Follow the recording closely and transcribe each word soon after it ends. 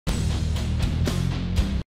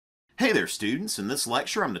Hey there, students. In this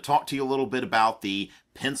lecture, I'm going to talk to you a little bit about the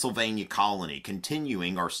Pennsylvania colony,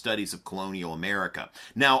 continuing our studies of colonial America.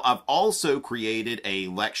 Now, I've also created a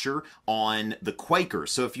lecture on the Quakers,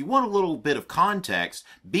 so if you want a little bit of context,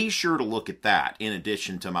 be sure to look at that in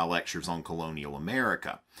addition to my lectures on colonial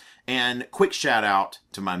America. And quick shout out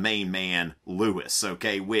to my main man, Lewis,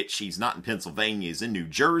 okay, which he's not in Pennsylvania, he's in New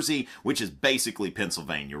Jersey, which is basically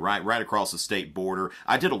Pennsylvania, right across the state border.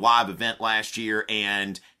 I did a live event last year,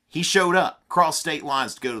 and he showed up, crossed state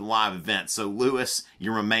lines to go to the live event. So, Lewis,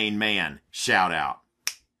 you're my main man. Shout out.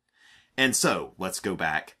 And so, let's go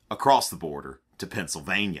back across the border to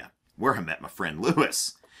Pennsylvania, where I met my friend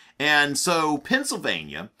Lewis. And so,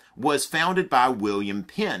 Pennsylvania was founded by William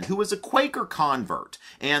Penn, who was a Quaker convert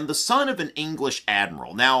and the son of an English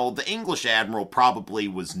admiral. Now, the English admiral probably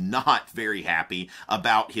was not very happy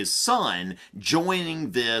about his son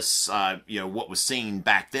joining this, what was seen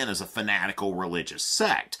back then as a fanatical religious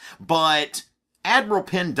sect. But Admiral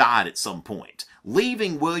Penn died at some point,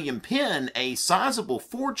 leaving William Penn a sizable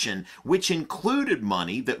fortune, which included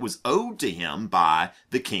money that was owed to him by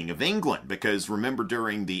the King of England. Because remember,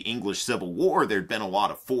 during the English Civil War, there'd been a lot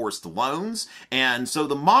of forced loans, and so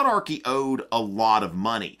the monarchy owed a lot of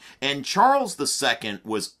money. And Charles II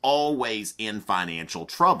was always in financial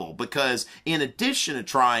trouble, because in addition to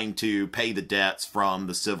trying to pay the debts from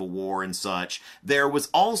the Civil War and such, there was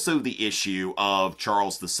also the issue of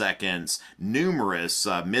Charles II's numerous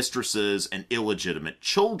mistresses and illegitimate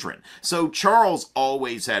children. So Charles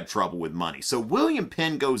always had trouble with money. So William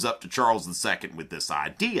Penn goes up to Charles II with this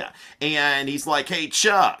idea, and he's like, hey,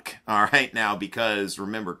 Chuck, all right, now, because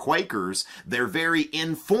remember, Quakers, they're very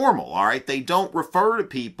informal, all right? They don't refer to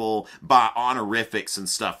people by honorifics and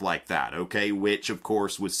stuff like that, okay? Which, of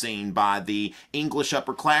course, was seen by the English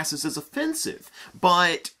upper classes as offensive.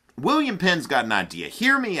 But William Penn's got an idea.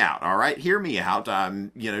 Hear me out, all right? Hear me out.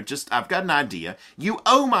 I've got an idea. You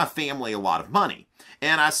owe my family a lot of money.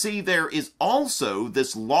 And I see there is also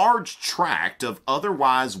this large tract of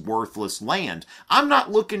otherwise worthless land. I'm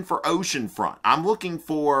not looking for oceanfront. I'm looking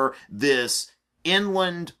for this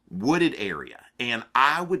inland wooded area. And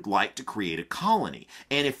I would like to create a colony.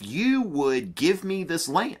 And if you would give me this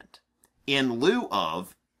land in lieu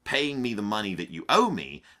of paying me the money that you owe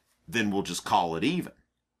me, then we'll just call it even.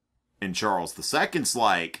 And Charles II's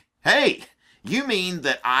like, hey, you mean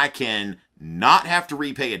that I can not have to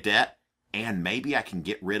repay a debt, and maybe I can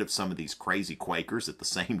get rid of some of these crazy Quakers at the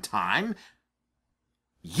same time?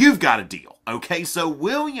 You've got a deal, okay? So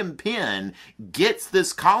William Penn gets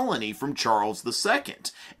this colony from Charles II,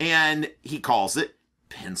 and he calls it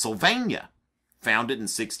Pennsylvania. Founded in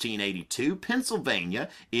 1682, Pennsylvania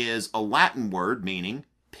is a Latin word meaning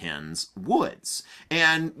Penn's woods,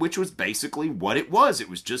 and which was basically what it was. It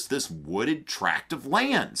was just this wooded tract of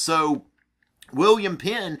land. So William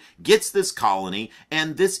Penn gets this colony,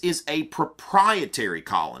 and this is a proprietary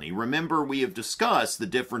colony. Remember, we have discussed the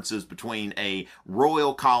differences between a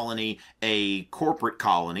royal colony, a corporate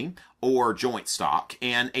colony, or joint stock,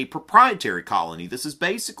 and a proprietary colony. This is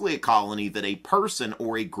basically a colony that a person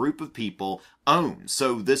or a group of people own.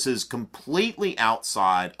 So this is completely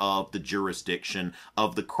outside of the jurisdiction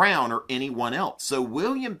of the crown or anyone else. So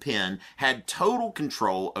William Penn had total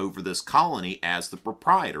control over this colony as the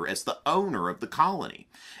proprietor, as the owner of the colony.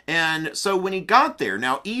 And so when he got there,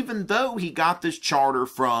 now even though he got this charter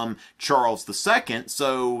from Charles II,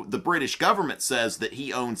 so the British government says that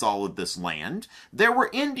he owns all of this land, there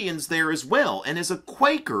were Indians there as well. And as a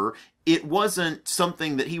Quaker, it wasn't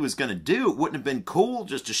something that he was going to do. It wouldn't have been cool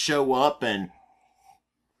just to show up and,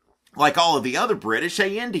 like all of the other British,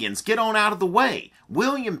 hey, Indians, get on out of the way.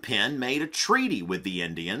 William Penn made a treaty with the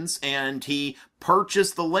Indians, and he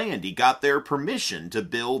purchased the land. He got their permission to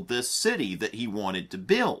build this city that he wanted to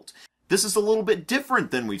build. This is a little bit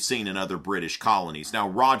different than we've seen in other British colonies. Now,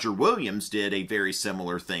 Roger Williams did a very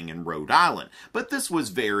similar thing in Rhode Island, but this was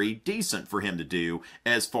very decent for him to do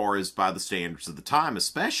as far as by the standards of the time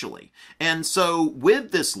especially. And so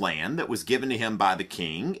with this land that was given to him by the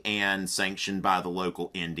king and sanctioned by the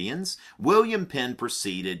local Indians, William Penn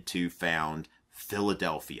proceeded to found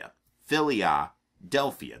Philadelphia. Philadelphia.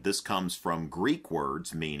 This comes from Greek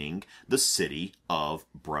words meaning the city of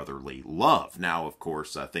brotherly love. Now, of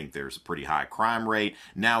course, I think there's a pretty high crime rate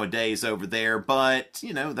nowadays over there, but,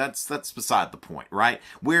 you know, that's beside the point, right?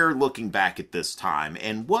 We're looking back at this time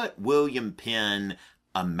and what William Penn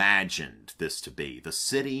imagined this to be, the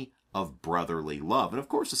city of brotherly love. And of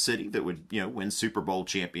course, a city that would, win Super Bowl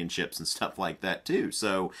championships and stuff like that too.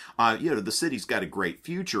 So, the city's got a great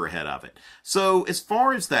future ahead of it. So as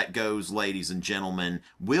far as that goes, ladies and gentlemen,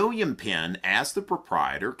 William Penn, as the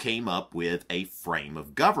proprietor, came up with a frame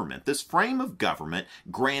of government. This frame of government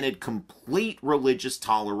granted complete religious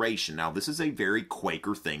toleration. Now, this is a very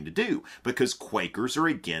Quaker thing to do because Quakers are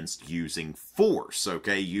against using force,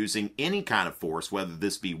 okay? Using any kind of force, whether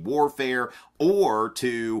this be warfare or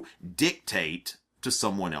to dictate to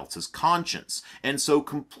someone else's conscience. And so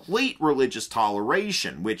complete religious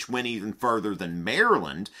toleration, which went even further than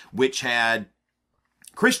Maryland, which had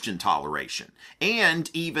Christian toleration.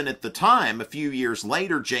 And even at the time, a few years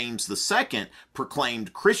later, James II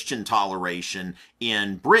proclaimed Christian toleration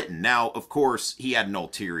in Britain. Now, of course, he had an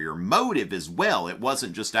ulterior motive as well. It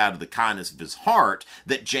wasn't just out of the kindness of his heart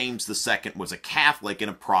that James II was a Catholic in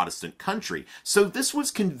a Protestant country. So this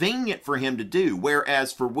was convenient for him to do,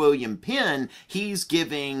 whereas for William Penn, he's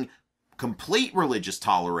giving complete religious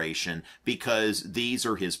toleration because these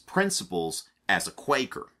are his principles as a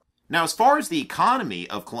Quaker. Now, as far as the economy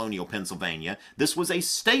of colonial Pennsylvania, this was a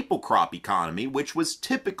staple crop economy, which was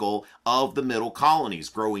typical of the Middle Colonies,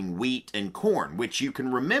 growing wheat and corn, which you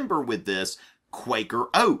can remember with this Quaker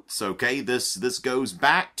oats, okay? This goes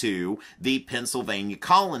back to the Pennsylvania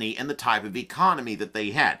colony and the type of economy that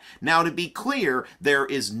they had. Now, to be clear, there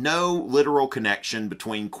is no literal connection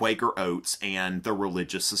between Quaker oats and the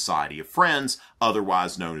Religious Society of Friends,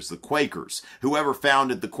 otherwise known as the Quakers. Whoever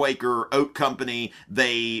founded the Quaker Oat Company,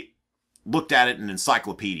 they looked at it in an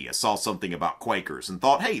encyclopedia, saw something about Quakers, and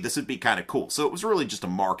thought, hey, this would be kind of cool. So it was really just a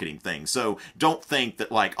marketing thing. So don't think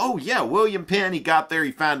that like, oh yeah, William Penn, he got there,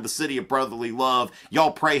 he founded the city of brotherly love,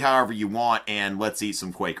 y'all pray however you want, and let's eat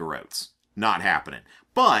some Quaker oats. Not happening.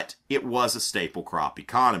 But it was a staple crop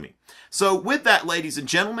economy. So with that, ladies and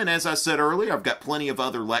gentlemen, as I said earlier, I've got plenty of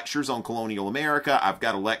other lectures on colonial America. I've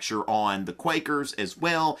got a lecture on the Quakers as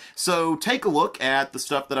well. So take a look at the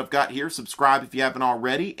stuff that I've got here. Subscribe if you haven't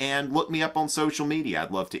already, and look me up on social media.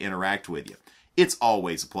 I'd love to interact with you. It's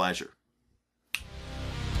always a pleasure.